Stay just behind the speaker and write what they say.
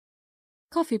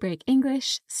Coffee Break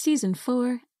English, Season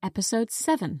 4, Episode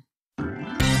 7.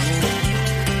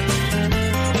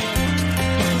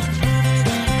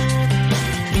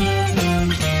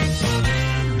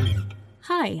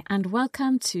 Hi, and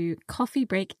welcome to Coffee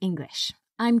Break English.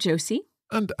 I'm Josie.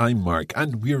 And I'm Mark,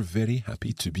 and we're very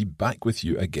happy to be back with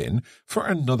you again for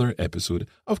another episode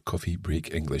of Coffee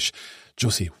Break English.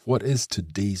 Josie, what is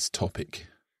today's topic?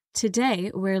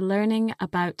 Today, we're learning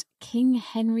about King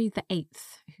Henry VIII,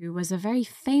 who was a very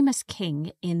famous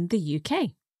king in the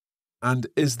UK. And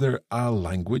is there a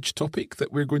language topic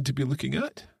that we're going to be looking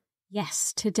at?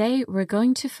 Yes, today we're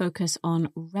going to focus on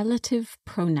relative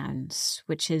pronouns,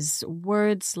 which is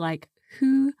words like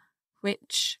who,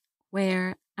 which,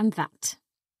 where, and that.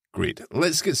 Great.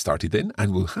 Let's get started then,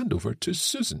 and we'll hand over to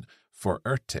Susan for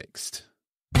our text.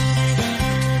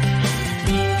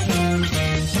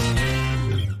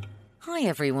 Hi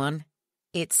everyone,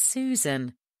 it's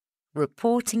Susan,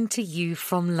 reporting to you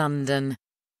from London.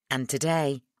 And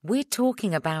today we're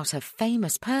talking about a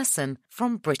famous person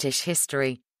from British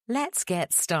history. Let's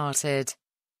get started.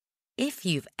 If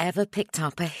you've ever picked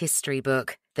up a history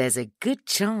book, there's a good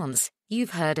chance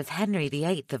you've heard of Henry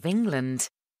VIII of England.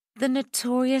 The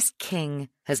notorious king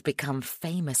has become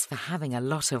famous for having a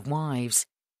lot of wives,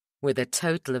 with a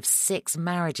total of 6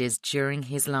 marriages during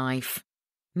his life.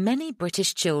 Many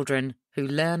British children who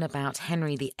learn about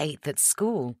Henry VIII at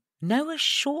school know a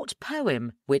short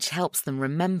poem which helps them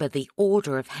remember the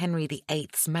order of Henry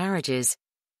VIII's marriages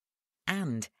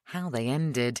and how they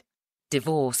ended.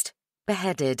 Divorced,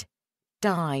 beheaded,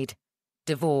 died,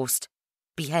 divorced,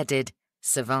 beheaded,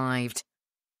 survived.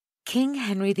 King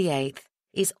Henry VIII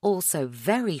is also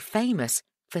very famous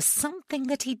for something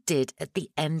that he did at the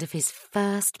end of his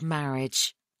first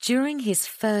marriage. During his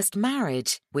first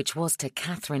marriage, which was to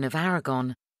Catherine of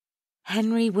Aragon,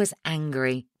 Henry was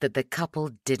angry that the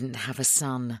couple didn't have a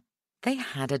son. They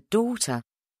had a daughter.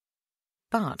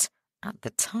 But at the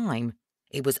time,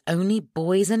 it was only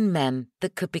boys and men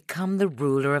that could become the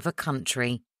ruler of a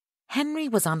country. Henry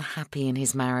was unhappy in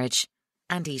his marriage,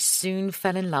 and he soon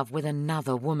fell in love with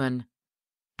another woman,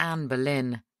 Anne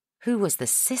Boleyn, who was the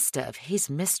sister of his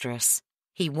mistress.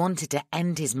 He wanted to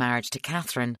end his marriage to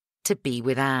Catherine to be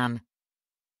with Anne.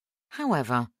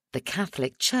 However, the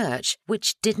Catholic Church,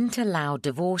 which didn't allow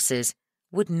divorces,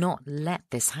 would not let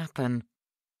this happen.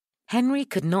 Henry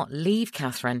could not leave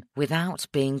Catherine without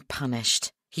being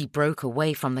punished. He broke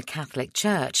away from the Catholic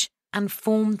Church and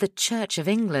formed the Church of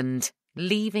England,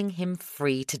 leaving him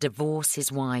free to divorce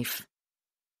his wife.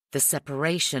 The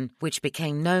separation, which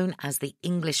became known as the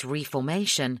English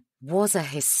Reformation, was a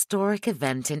historic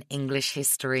event in English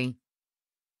history.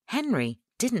 Henry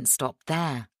didn't stop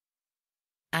there.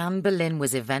 Anne Boleyn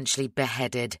was eventually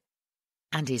beheaded,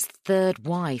 and his third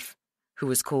wife, who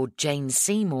was called Jane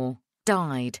Seymour,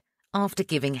 died after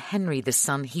giving Henry the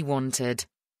son he wanted.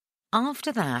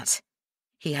 After that,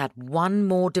 he had one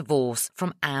more divorce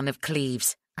from Anne of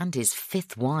Cleves, and his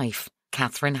 5th wife,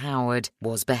 Catherine Howard,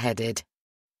 was beheaded.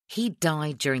 He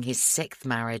died during his 6th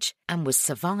marriage and was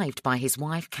survived by his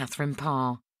wife Catherine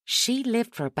Parr. She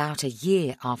lived for about a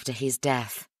year after his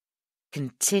death,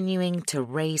 continuing to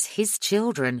raise his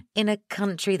children in a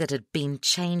country that had been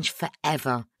changed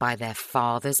forever by their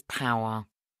father's power.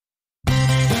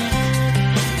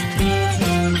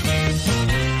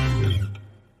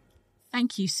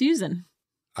 Thank you, Susan.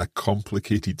 A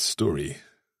complicated story.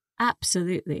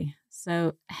 Absolutely.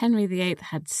 So Henry VIII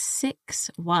had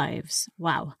 6 wives.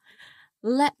 Wow.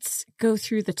 Let's go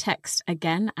through the text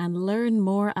again and learn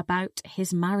more about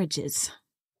his marriages.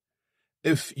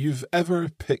 If you've ever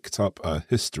picked up a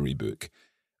history book,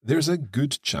 there's a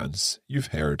good chance you've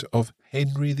heard of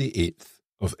Henry VIII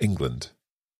of England.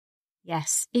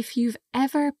 Yes, if you've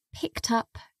ever picked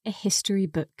up a history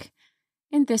book.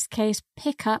 In this case,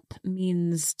 pick up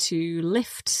means to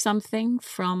lift something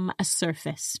from a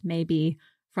surface, maybe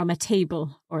from a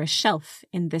table or a shelf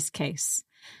in this case.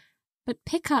 But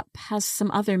pick up has some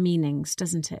other meanings,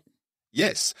 doesn't it?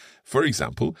 Yes, for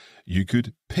example, you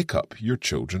could pick up your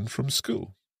children from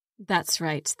school. That's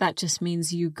right. That just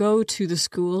means you go to the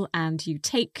school and you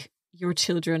take your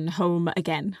children home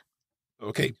again.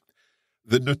 Okay.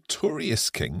 The notorious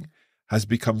king has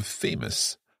become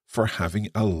famous for having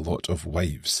a lot of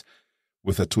wives,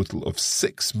 with a total of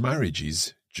 6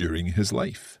 marriages during his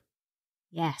life.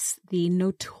 Yes, the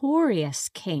notorious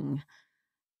king.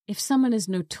 If someone is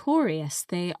notorious,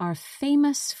 they are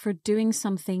famous for doing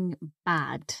something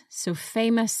bad. So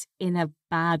famous in a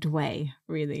bad way,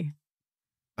 really.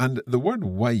 And the word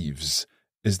wives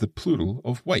is the plural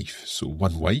of wife. So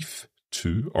 1 wife,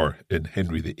 2, or in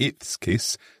Henry VIII's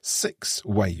case, 6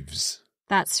 wives.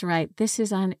 That's right. This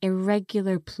is an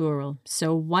irregular plural.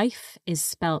 So wife is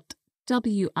spelt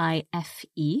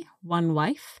W-I-F-E, one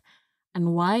wife,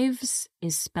 and wives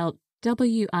is spelt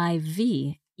W-I-V-E-S.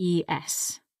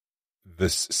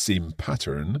 This same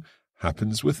pattern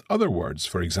happens with other words.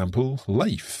 For example,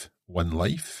 life, one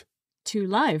life. Two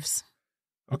lives.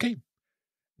 Okay.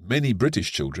 Many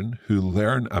British children who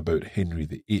learn about Henry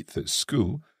VIII at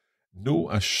school know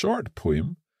a short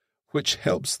poem which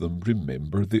helps them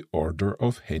remember the order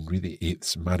of Henry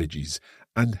VIII's marriages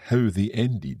and how they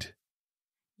ended.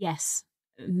 Yes,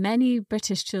 many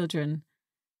British children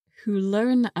who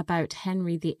learn about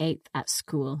Henry VIII at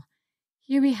school.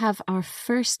 Here we have our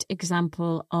first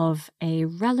example of a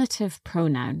relative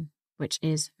pronoun, which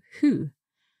is who.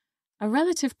 A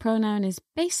relative pronoun is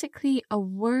basically a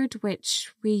word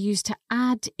which we use to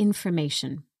add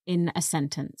information in a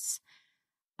sentence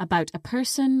about a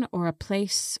person or a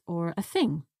place or a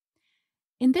thing.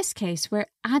 In this case, we're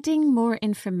adding more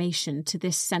information to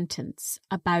this sentence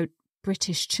about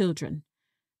British children.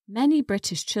 Many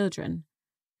British children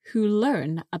who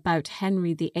learn about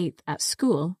Henry VIII at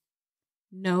school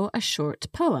know a short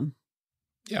poem.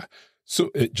 Yeah,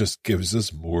 so it just gives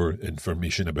us more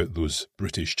information about those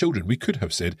British children. We could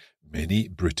have said many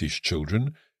British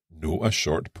children know a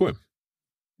short poem.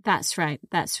 That's right.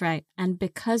 And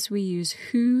because we use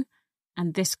who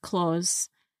and this clause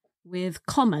with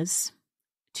commas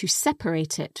to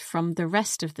separate it from the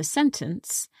rest of the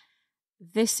sentence,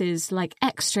 this is like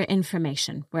extra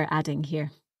information we're adding here.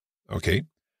 Okay.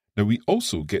 Now we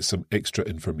also get some extra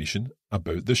information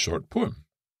about the short poem.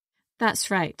 That's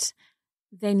right.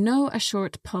 They know a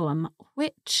short poem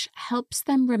which helps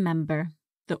them remember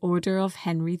the order of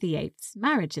Henry VIII's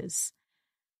marriages.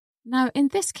 Now, in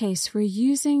this case, we're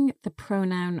using the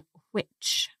pronoun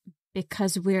which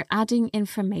because we're adding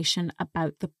information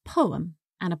about the poem,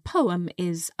 and a poem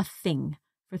is a thing.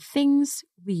 For things,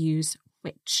 we use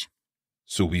which.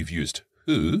 So we've used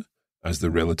who as the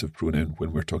relative pronoun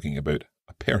when we're talking about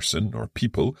a person or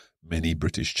people, many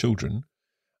British children,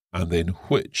 and then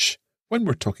which when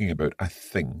we're talking about a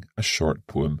thing, a short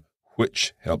poem,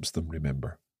 which helps them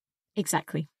remember.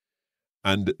 Exactly.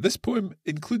 And this poem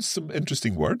includes some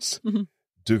interesting words. Mm-hmm.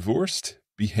 Divorced,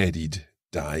 beheaded,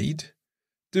 died.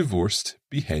 Divorced,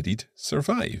 beheaded,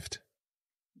 survived.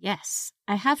 Yes,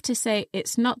 I have to say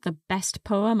it's not the best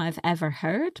poem I've ever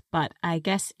heard, but I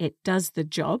guess it does the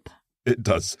job. It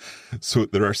does. So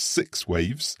there are 6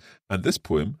 wives, and this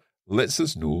poem lets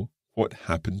us know what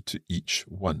happened to each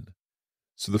one.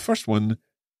 So the first one,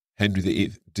 Henry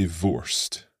VIII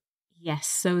divorced. Yes,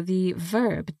 so the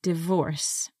verb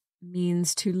divorce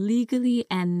means to legally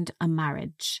end a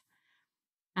marriage.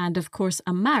 And of course,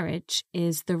 a marriage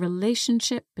is the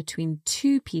relationship between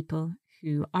two people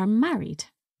who are married.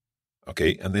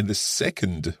 Okay, and then the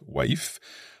second wife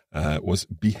was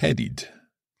beheaded.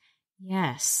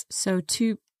 Yes, so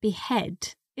to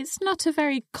behead, it's not a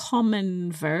very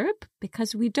common verb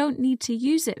because we don't need to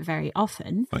use it very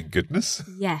often. Thank goodness.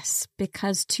 Yes,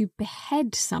 because to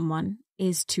behead someone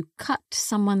is to cut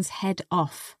someone's head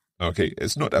off. Okay,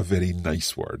 it's not a very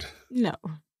nice word. No.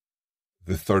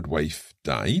 The third wife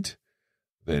died.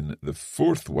 Then the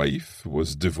fourth wife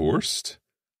was divorced.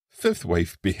 Fifth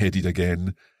wife beheaded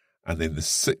again. And then the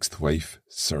sixth wife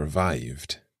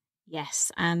survived.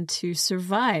 Yes, and to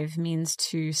survive means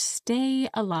to stay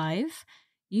alive,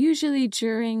 usually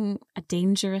during a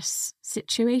dangerous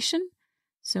situation.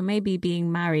 So maybe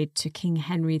being married to King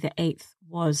Henry VIII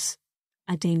was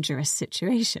a dangerous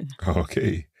situation.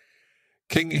 Okay.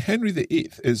 King Henry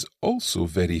VIII is also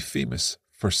very famous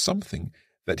for something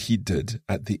that he did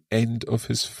at the end of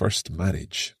his first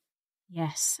marriage.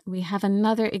 Yes, we have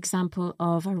another example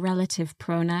of a relative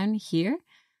pronoun here.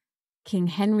 King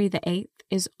Henry VIII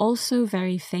is also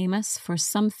very famous for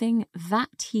something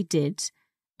that he did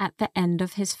at the end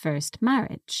of his first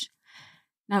marriage.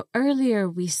 Now, earlier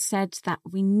we said that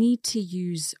we need to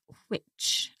use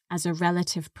which as a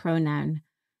relative pronoun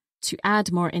to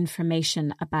add more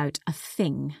information about a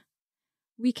thing.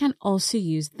 We can also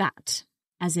use that,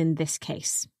 as in this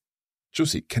case.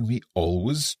 Josie, can we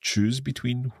always choose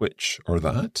between which or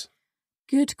that?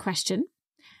 Good question.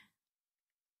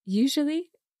 Usually,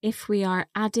 if we are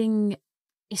adding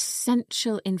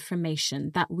essential information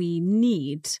that we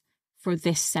need for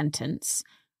this sentence,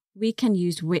 we can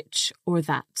use which or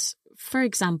that. For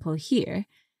example, here,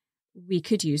 we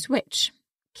could use which.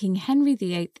 King Henry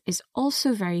VIII is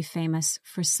also very famous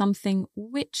for something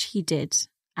which he did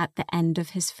at the end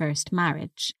of his first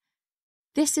marriage.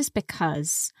 This is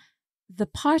because the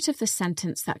part of the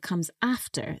sentence that comes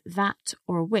after that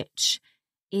or which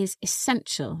is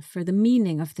essential for the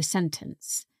meaning of the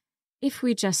sentence. If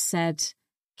we just said,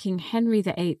 King Henry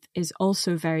VIII is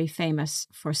also very famous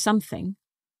for something,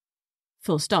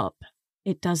 full stop,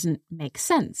 it doesn't make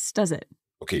sense, does it?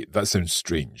 Okay, that sounds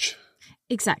strange.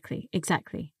 Exactly.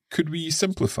 Could we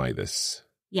simplify this?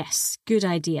 Yes, good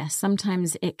idea.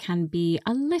 Sometimes it can be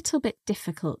a little bit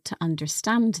difficult to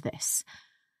understand this.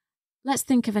 Let's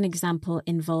think of an example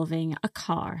involving a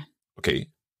car. Okay,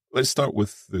 let's start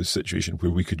with the situation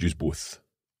where we could use both.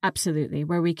 Absolutely,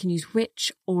 where we can use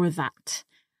which or that.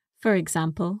 For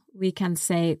example, we can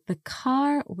say, the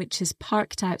car which is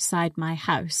parked outside my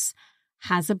house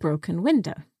has a broken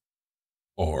window.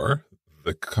 Or,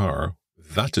 the car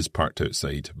that is parked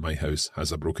outside my house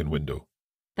has a broken window.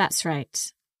 That's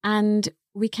right. And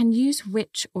we can use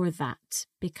which or that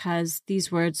because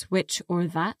these words, which or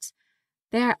that,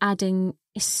 they're adding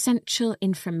essential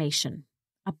information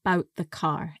about the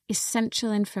car,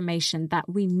 essential information that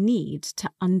we need to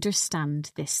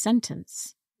understand this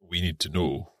sentence. We need to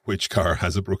know which car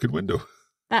has a broken window.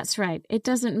 That's right. It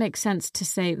doesn't make sense to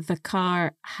say the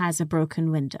car has a broken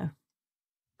window.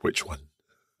 Which one?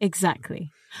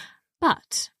 Exactly.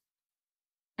 But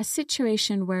a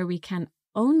situation where we can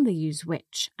only use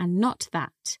which and not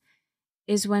that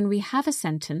is when we have a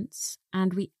sentence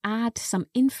and we add some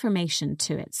information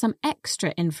to it, some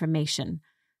extra information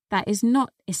that is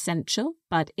not essential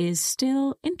but is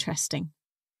still interesting.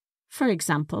 For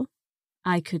example,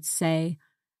 I could say,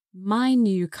 my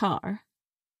new car,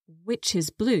 which is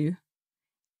blue,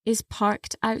 is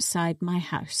parked outside my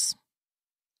house.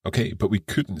 Okay, but we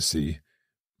couldn't say,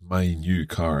 my new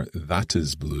car that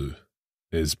is blue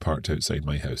is parked outside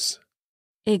my house.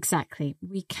 Exactly.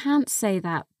 We can't say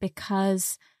that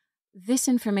because this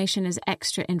information is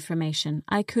extra information.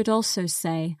 I could also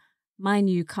say, my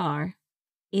new car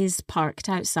is parked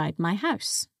outside my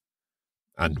house.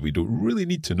 And we don't really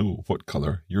need to know what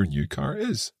colour your new car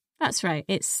is. That's right.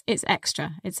 It's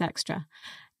extra. It's extra.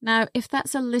 Now, if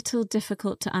that's a little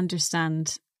difficult to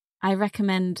understand, I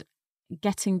recommend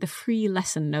getting the free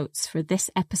lesson notes for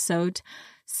this episode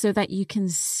so that you can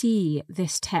see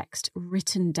this text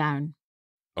written down.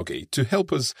 Okay, to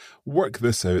help us work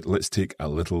this out, let's take a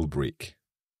little break.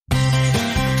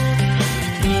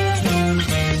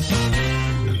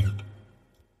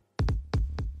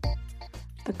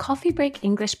 The Coffee Break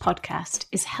English podcast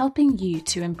is helping you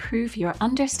to improve your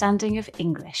understanding of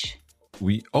English.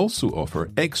 We also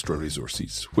offer extra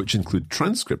resources, which include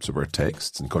transcripts of our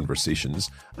texts and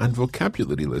conversations and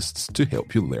vocabulary lists to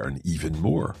help you learn even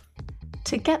more.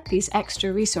 To get these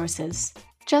extra resources,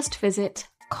 just visit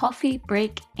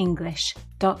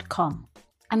coffeebreakenglish.com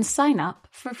and sign up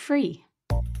for free.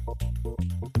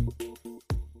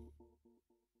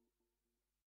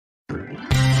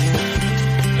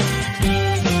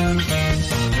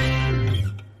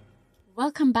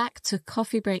 Welcome back to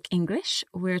Coffee Break English.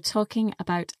 We're talking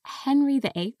about Henry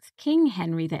VIII, King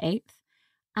Henry VIII,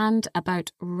 and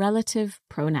about relative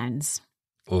pronouns.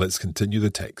 Let's continue the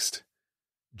text.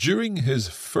 During his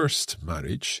first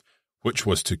marriage, which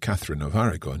was to Catherine of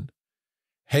Aragon,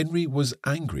 Henry was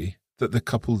angry that the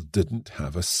couple didn't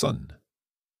have a son.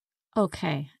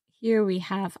 Okay, here we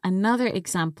have another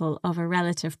example of a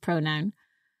relative pronoun,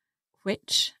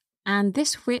 which, and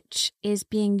this which is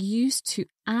being used to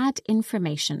add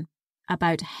information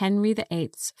about Henry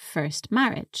VIII's first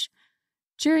marriage.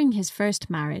 During his first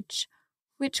marriage,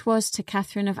 which was to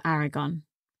Catherine of Aragon,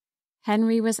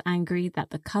 Henry was angry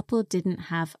that the couple didn't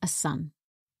have a son.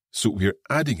 So we're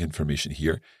adding information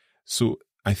here. So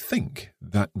I think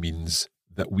that means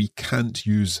that we can't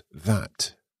use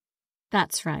that.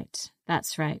 That's right.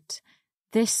 That's right.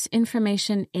 This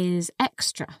information is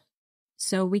extra.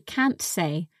 So we can't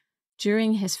say,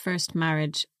 during his first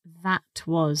marriage, that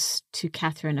was to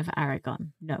Catherine of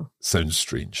Aragon. No. Sounds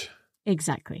strange.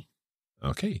 Exactly.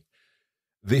 Okay.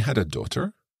 They had a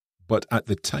daughter, but at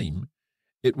the time,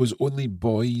 it was only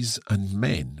boys and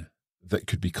men that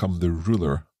could become the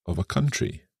ruler of a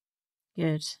country.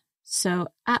 Good. So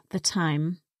at the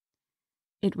time,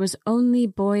 it was only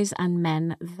boys and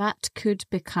men that could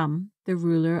become the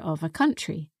ruler of a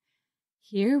country.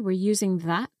 Here we're using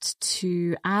that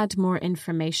to add more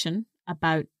information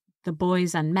about the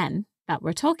boys and men that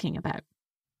we're talking about.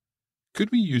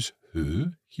 Could we use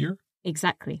who here?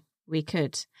 Exactly, we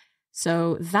could.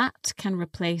 So that can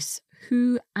replace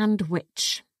who and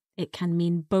which. It can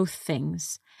mean both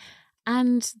things.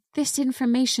 And this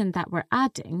information that we're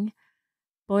adding,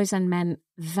 boys and men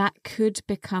that could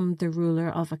become the ruler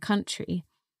of a country,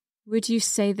 would you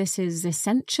say this is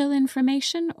essential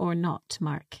information or not,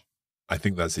 Mark? I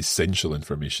think that's essential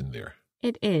information there.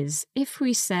 It is. If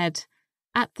we said,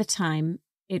 at the time,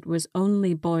 it was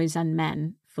only boys and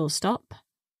men, full stop,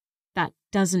 that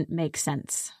doesn't make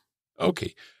sense.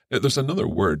 Okay, now there's another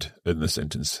word in the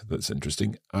sentence that's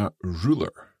interesting, a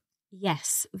ruler.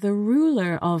 Yes, the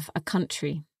ruler of a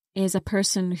country is a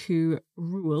person who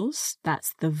rules.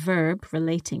 That's the verb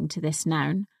relating to this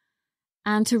noun.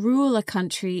 And to rule a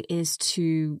country is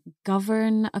to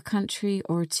govern a country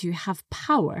or to have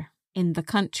power in the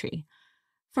country.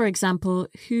 For example,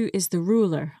 who is the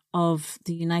ruler of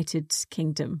the United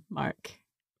Kingdom, Mark?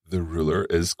 The ruler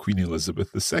is Queen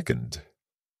Elizabeth II.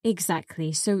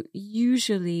 Exactly. So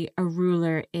usually a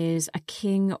ruler is a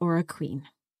king or a queen.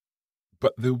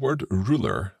 But the word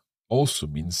ruler also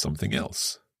means something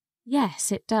else.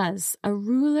 Yes, it does. A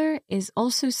ruler is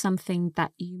also something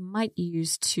that you might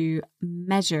use to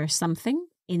measure something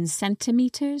in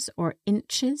centimeters or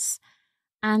inches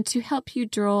and to help you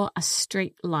draw a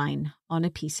straight line on a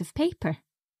piece of paper.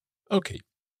 Okay.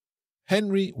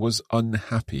 Henry was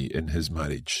unhappy in his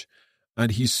marriage,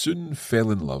 and he soon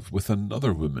fell in love with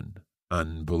another woman,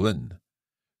 Anne Boleyn,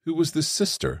 who was the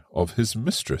sister of his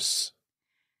mistress.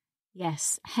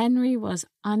 Yes, Henry was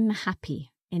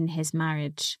unhappy in his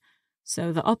marriage.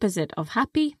 So the opposite of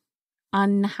happy,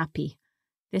 unhappy.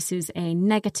 This is a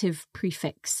negative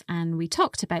prefix, and we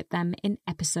talked about them in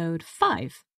episode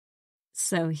 5.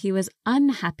 So he was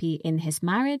unhappy in his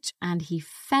marriage, and he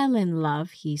fell in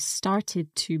love. He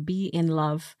started to be in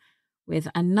love with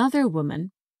another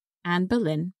woman, Anne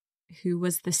Boleyn, who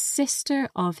was the sister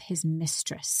of his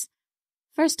mistress.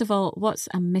 First of all, what's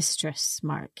a mistress,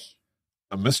 Mark?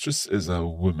 A mistress is a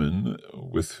woman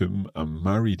with whom a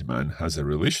married man has a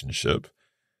relationship,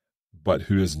 but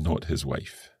who is not his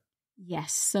wife.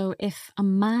 Yes, so if a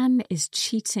man is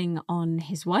cheating on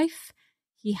his wife,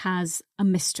 he has a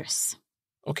mistress.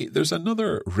 Okay, there's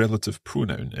another relative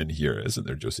pronoun in here, isn't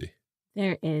there, Josie?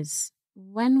 There is.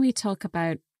 When we talk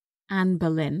about Anne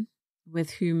Boleyn,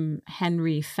 with whom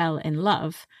Henry fell in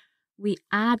love, we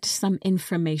add some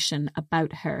information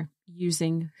about her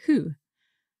using who.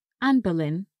 Anne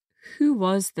Boleyn, who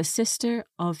was the sister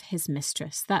of his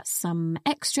mistress. That's some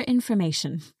extra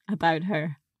information about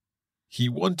her. He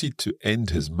wanted to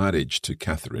end his marriage to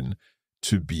Catherine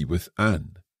to be with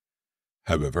Anne.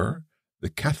 However,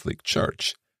 the Catholic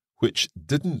Church, which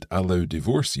didn't allow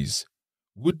divorces,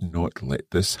 would not let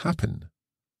this happen.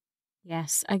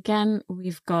 Yes, again,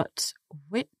 we've got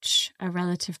which, a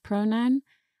relative pronoun,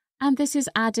 and this is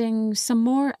adding some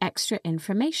more extra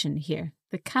information here.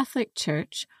 The Catholic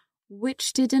Church,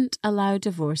 which didn't allow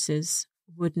divorces,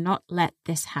 would not let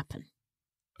this happen.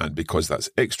 And because that's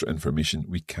extra information,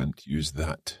 we can't use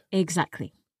that.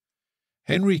 Exactly.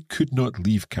 Henry could not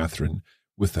leave Catherine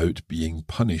without being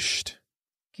punished.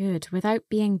 Good. Without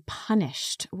being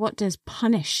punished. What does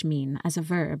punish mean as a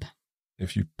verb?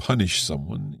 If you punish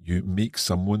someone, you make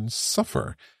someone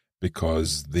suffer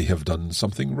because they have done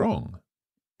something wrong.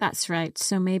 That's right.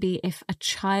 So maybe if a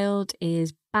child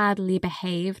is badly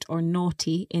behaved or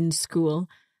naughty in school,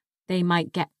 they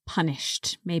might get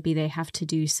punished. Maybe they have to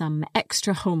do some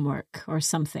extra homework or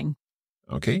something.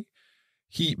 Okay.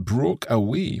 He broke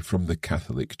away from the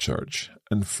Catholic Church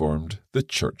and formed the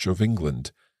Church of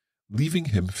England, leaving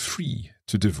him free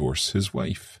to divorce his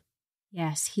wife.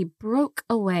 Yes, he broke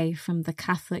away from the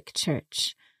Catholic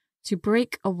Church. To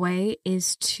break away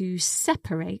is to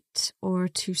separate or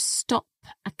to stop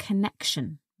a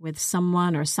connection with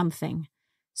someone or something.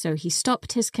 So he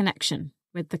stopped his connection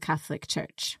with the Catholic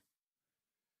Church.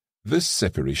 This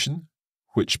separation,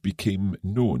 which became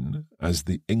known as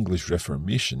the English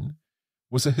Reformation,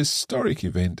 was a historic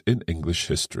event in English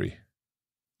history.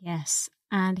 Yes,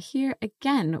 and here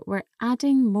again, we're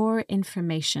adding more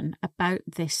information about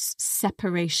this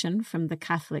separation from the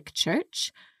Catholic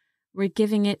Church. We're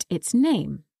giving it its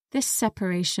name, this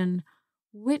separation,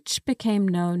 which became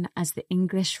known as the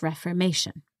English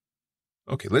Reformation.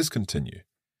 Okay, let's continue.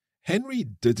 Henry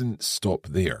didn't stop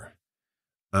there.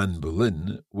 Anne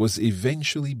Boleyn was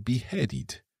eventually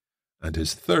beheaded, and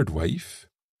his third wife,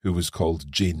 who was called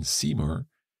Jane Seymour,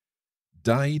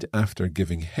 died after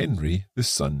giving Henry the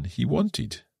son he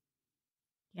wanted.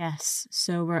 Yes,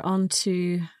 so we're on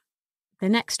to the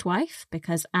next wife,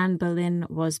 because Anne Boleyn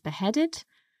was beheaded.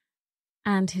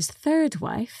 And his third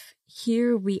wife,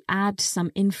 here we add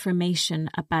some information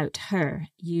about her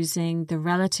using the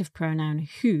relative pronoun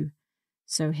who.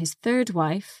 So his third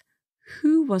wife,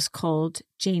 who was called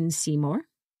Jane Seymour,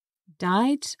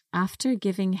 died after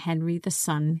giving Henry the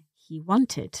son he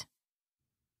wanted.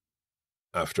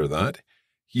 After that,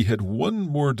 he had one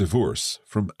more divorce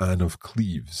from Anne of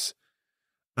Cleves,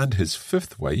 and his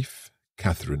fifth wife,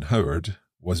 Catherine Howard,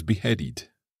 was beheaded.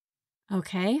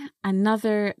 Okay,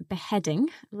 another beheading.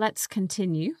 Let's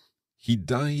continue. He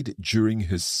died during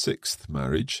his sixth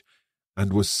marriage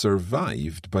and was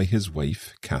survived by his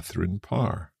wife, Catherine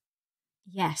Parr.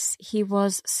 Yes, he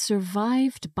was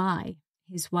survived by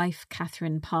his wife,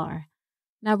 Catherine Parr.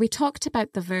 Now, we talked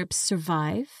about the verb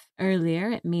survive earlier.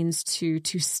 It means to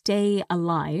stay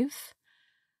alive.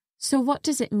 So what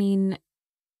does it mean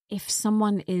if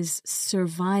someone is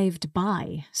survived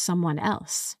by someone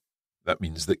else? That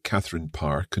means that Catherine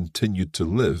Parr continued to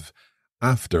live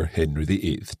after Henry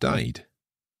VIII died.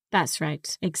 That's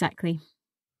right, exactly.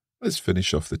 Let's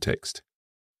finish off the text.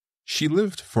 She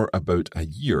lived for about a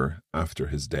year after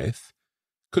his death,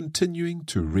 continuing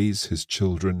to raise his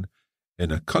children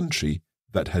in a country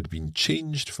that had been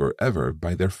changed forever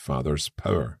by their father's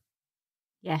power.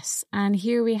 Yes, and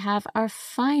here we have our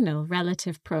final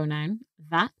relative pronoun,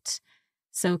 that.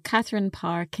 So Catherine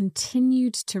Parr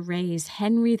continued to raise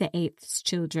Henry VIII's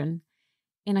children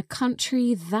in a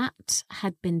country that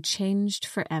had been changed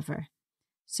forever.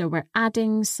 So we're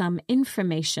adding some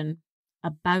information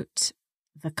about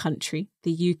the country,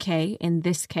 the UK in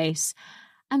this case,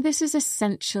 and this is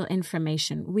essential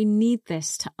information. We need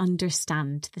this to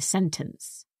understand the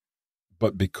sentence.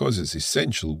 But because it's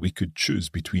essential, we could choose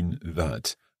between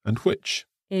that and which.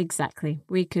 Exactly.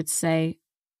 We could say,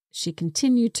 she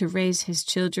continued to raise his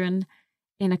children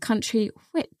in a country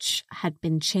which had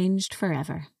been changed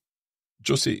forever.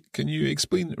 Josie, can you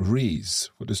explain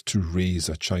raise? What does to raise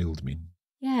a child mean?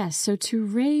 Yeah, so to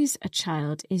raise a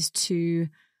child is to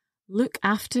look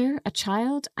after a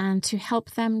child and to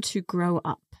help them to grow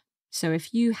up. So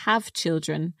if you have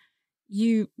children,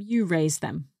 you raise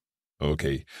them.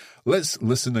 Okay, let's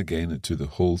listen again to the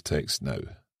whole text now.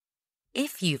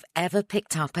 If you've ever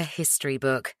picked up a history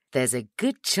book, there's a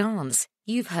good chance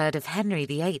you've heard of Henry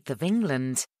VIII of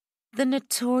England. The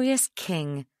notorious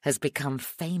king has become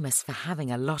famous for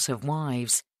having a lot of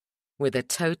wives, with a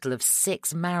total of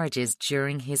 6 marriages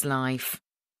during his life.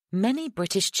 Many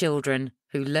British children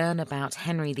who learn about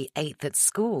Henry VIII at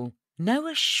school know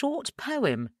a short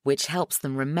poem which helps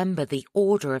them remember the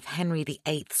order of Henry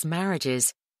VIII's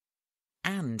marriages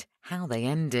and how they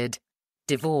ended.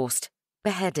 Divorced,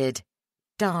 beheaded,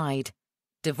 died,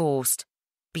 divorced,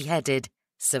 beheaded,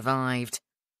 survived.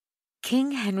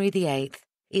 King Henry VIII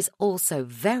is also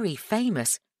very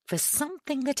famous for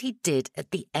something that he did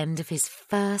at the end of his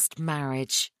first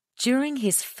marriage. During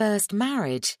his first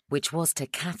marriage, which was to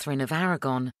Catherine of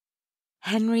Aragon,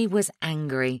 Henry was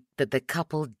angry that the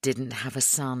couple didn't have a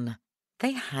son.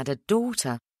 They had a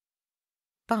daughter.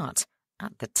 But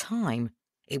at the time,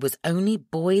 it was only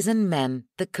boys and men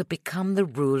that could become the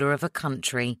ruler of a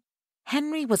country.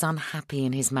 Henry was unhappy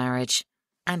in his marriage,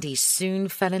 and he soon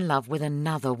fell in love with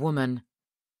another woman,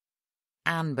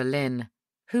 Anne Boleyn,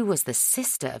 who was the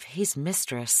sister of his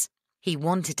mistress. He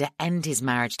wanted to end his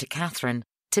marriage to Catherine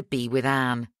to be with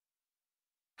Anne.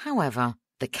 However,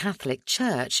 the Catholic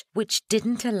Church, which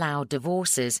didn't allow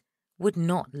divorces, would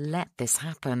not let this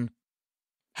happen.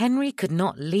 Henry could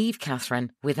not leave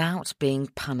Catherine without being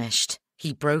punished.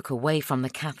 He broke away from the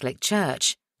Catholic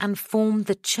Church and formed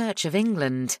the Church of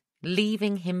England,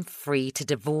 leaving him free to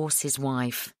divorce his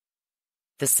wife.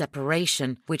 The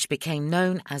separation, which became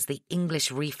known as the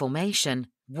English Reformation,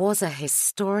 was a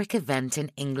historic event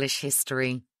in English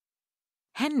history.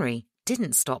 Henry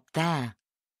didn't stop there.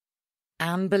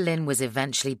 Anne Boleyn was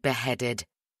eventually beheaded,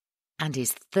 and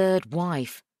his third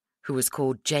wife, who was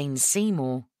called Jane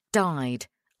Seymour, died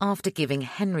after giving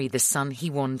Henry the son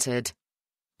he wanted.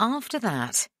 After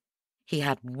that, he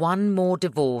had one more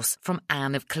divorce from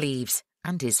Anne of Cleves,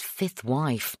 and his 5th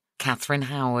wife, Catherine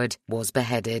Howard, was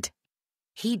beheaded.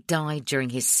 He died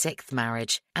during his 6th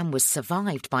marriage and was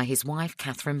survived by his wife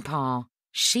Catherine Parr.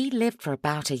 She lived for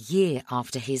about a year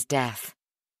after his death,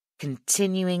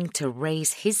 continuing to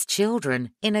raise his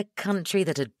children in a country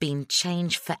that had been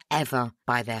changed forever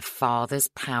by their father's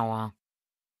power.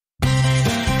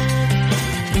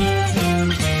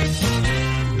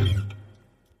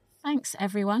 Thanks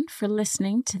everyone for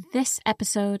listening to this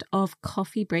episode of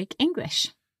Coffee Break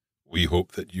English. We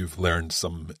hope that you've learned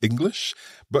some English,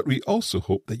 but we also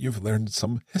hope that you've learned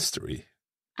some history.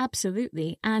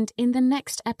 Absolutely. And in the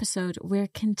next episode, we're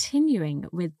continuing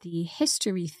with the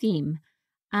history theme,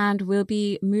 and we'll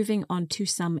be moving on to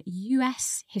some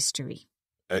US history.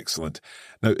 Excellent.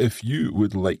 Now, if you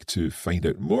would like to find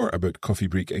out more about Coffee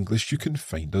Break English, you can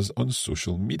find us on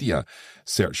social media.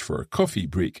 Search for Coffee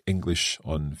Break English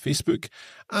on Facebook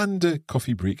and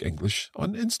Coffee Break English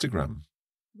on Instagram.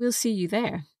 We'll see you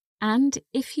there. And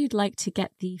if you'd like to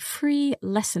get the free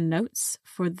lesson notes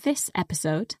for this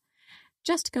episode,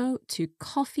 just go to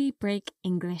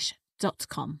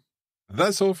coffeebreakenglish.com.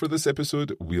 That's all for this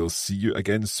episode. We'll see you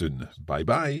again soon.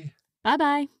 Bye-bye.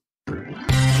 Bye-bye.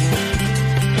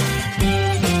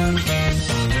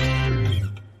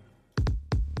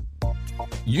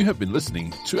 You have been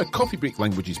listening to a Coffee Break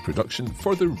Languages production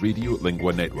for the Radio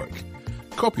Lingua Network.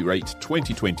 Copyright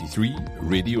 2023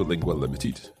 Radio Lingua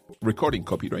Limited. Recording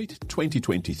copyright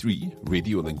 2023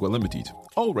 Radio Lingua Limited.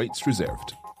 All rights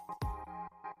reserved.